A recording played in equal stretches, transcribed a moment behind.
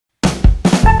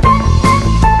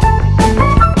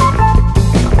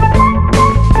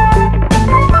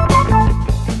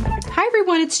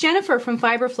Jennifer from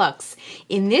Flux.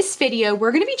 In this video,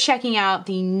 we're going to be checking out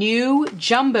the new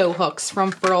jumbo hooks from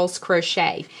Furls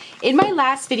Crochet. In my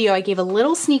last video, I gave a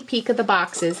little sneak peek of the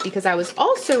boxes because I was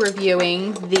also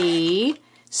reviewing the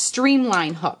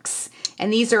streamline hooks.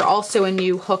 And these are also a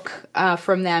new hook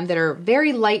from them that are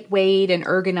very lightweight and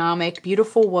ergonomic,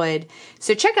 beautiful wood.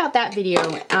 So check out that video.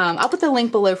 I'll put the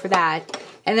link below for that.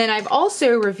 And then I've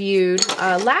also reviewed,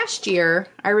 last year,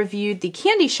 I reviewed the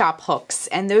candy shop hooks,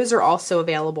 and those are also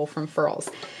available from Furls.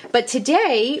 But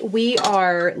today, we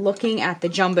are looking at the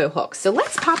jumbo hooks. So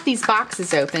let's pop these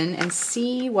boxes open and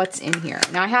see what's in here.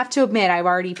 Now I have to admit, I've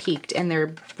already peeked, and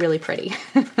they're really pretty.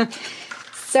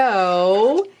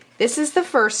 So this is the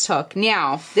first hook.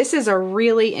 Now, this is a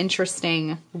really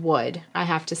interesting wood, I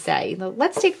have to say.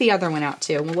 Let's take the other one out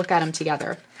too, and we'll look at them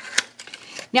together.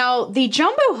 Now, the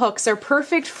jumbo hooks are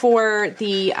perfect for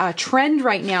the trend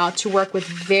right now to work with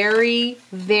very,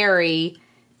 very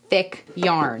thick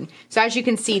yarn. So as you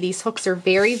can see, these hooks are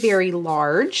very, very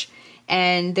large,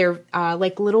 and they're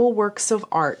like little works of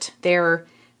art. They're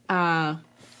have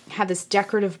this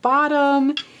decorative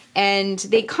bottom, and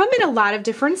they come in a lot of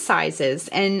different sizes,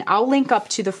 and I'll link up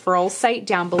to the Furls site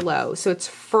down below. So it's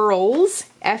Furls,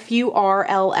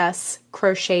 F-U-R-L-S,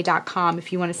 crochet.com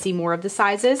if you want to see more of the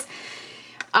sizes.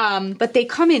 But they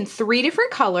come in 3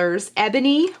 different colors.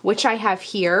 Ebony, which I have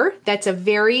here, that's a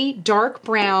very dark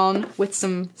brown with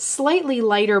some slightly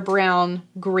lighter brown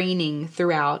graining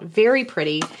throughout. Very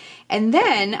pretty. And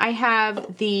then I have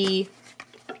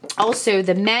also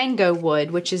the mango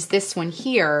wood, which is this one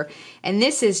here. And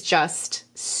this is just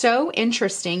so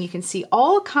interesting. You can see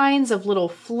all kinds of little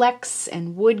flecks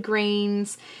and wood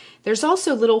grains. There's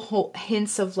also little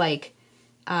hints of like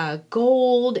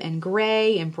gold and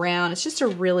gray and brown. It's just a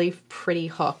really pretty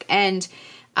hook, and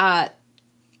it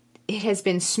has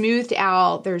been smoothed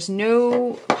out. There's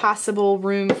no possible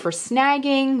room for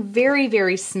snagging. Very,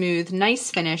 very smooth,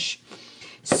 nice finish.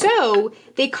 So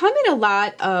they come in a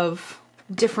lot of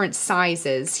different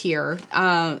sizes here.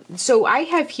 So I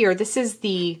have here, this is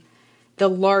the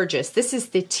largest. This is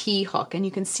the T hook, and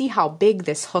you can see how big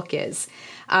this hook is.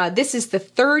 This is the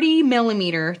 30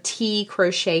 millimeter T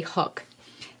crochet hook.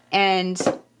 And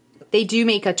they do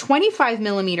make a 25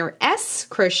 millimeter S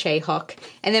crochet hook.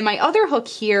 And then my other hook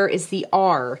here is the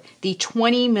R, the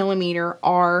 20 millimeter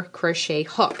R crochet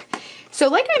hook. So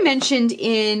like I mentioned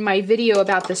in my video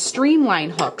about the streamline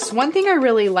hooks, one thing I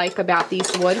really like about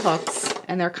these wood hooks,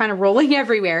 and they're kind of rolling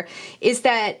everywhere, is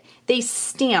that they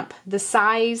stamp the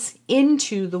size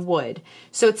into the wood.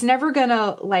 So it's never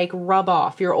gonna like rub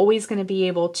off. You're always gonna be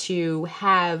able to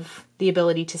have the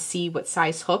ability to see what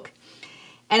size hook.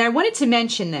 And I wanted to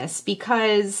mention this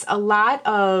because a lot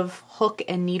of hook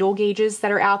and needle gauges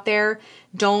that are out there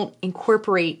don't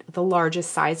incorporate the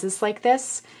largest sizes like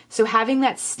this. So having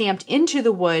that stamped into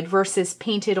the wood versus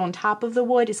painted on top of the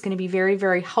wood is going to be very,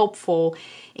 very helpful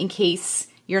in case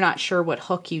you're not sure what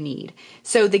hook you need.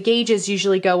 So the gauges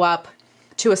usually go up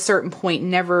to a certain point,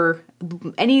 never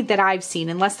any that I've seen,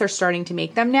 unless they're starting to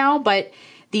make them now, but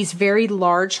these very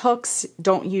large hooks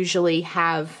don't usually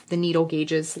have the needle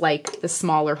gauges like the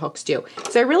smaller hooks do.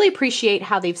 So I really appreciate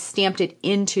how they've stamped it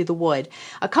into the wood.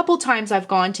 A couple times I've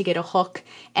gone to get a hook,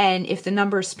 and if the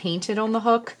number's painted on the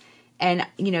hook and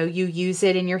you use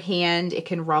it in your hand, it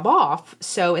can rub off.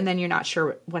 So, and then you're not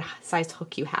sure what size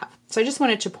hook you have. So I just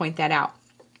wanted to point that out.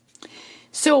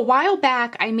 So a while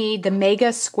back, I made the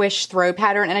Mega Squish throw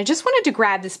pattern, and I just wanted to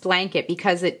grab this blanket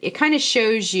because it kind of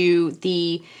shows you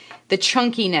the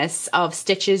chunkiness of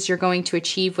stitches you're going to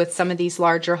achieve with some of these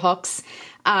larger hooks.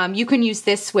 You can use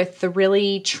this with the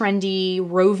really trendy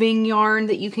roving yarn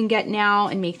that you can get now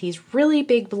and make these really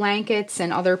big blankets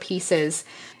and other pieces.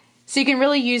 So you can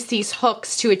really use these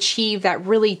hooks to achieve that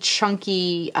really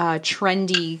chunky,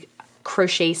 trendy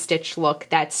crochet stitch look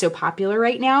that's so popular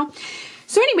right now.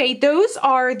 So anyway, those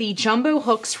are the jumbo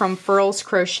hooks from Furls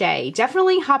Crochet.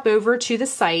 Definitely hop over to the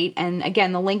site, and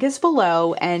again, the link is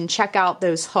below, and check out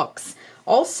those hooks.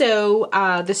 Also,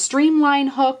 the streamline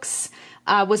hooks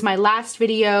was my last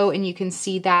video, and you can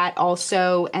see that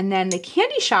also. And then the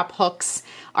candy shop hooks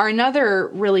are another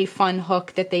really fun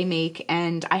hook that they make,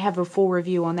 and I have a full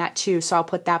review on that too, so I'll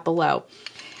put that below.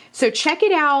 So check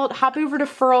it out, hop over to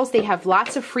Furls. They have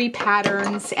lots of free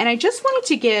patterns, and I just wanted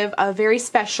to give a very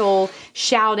special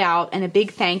shout out and a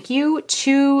big thank you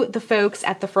to the folks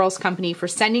at the Furls Company for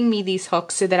sending me these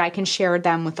hooks so that I can share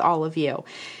them with all of you.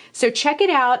 So check it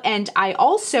out, and I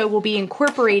also will be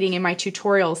incorporating in my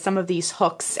tutorial some of these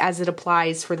hooks as it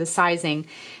applies for the sizing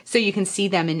so you can see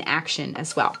them in action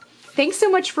as well. Thanks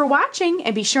so much for watching,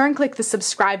 and be sure and click the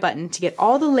subscribe button to get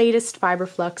all the latest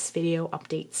Flux video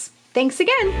updates. Thanks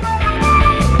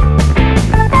again!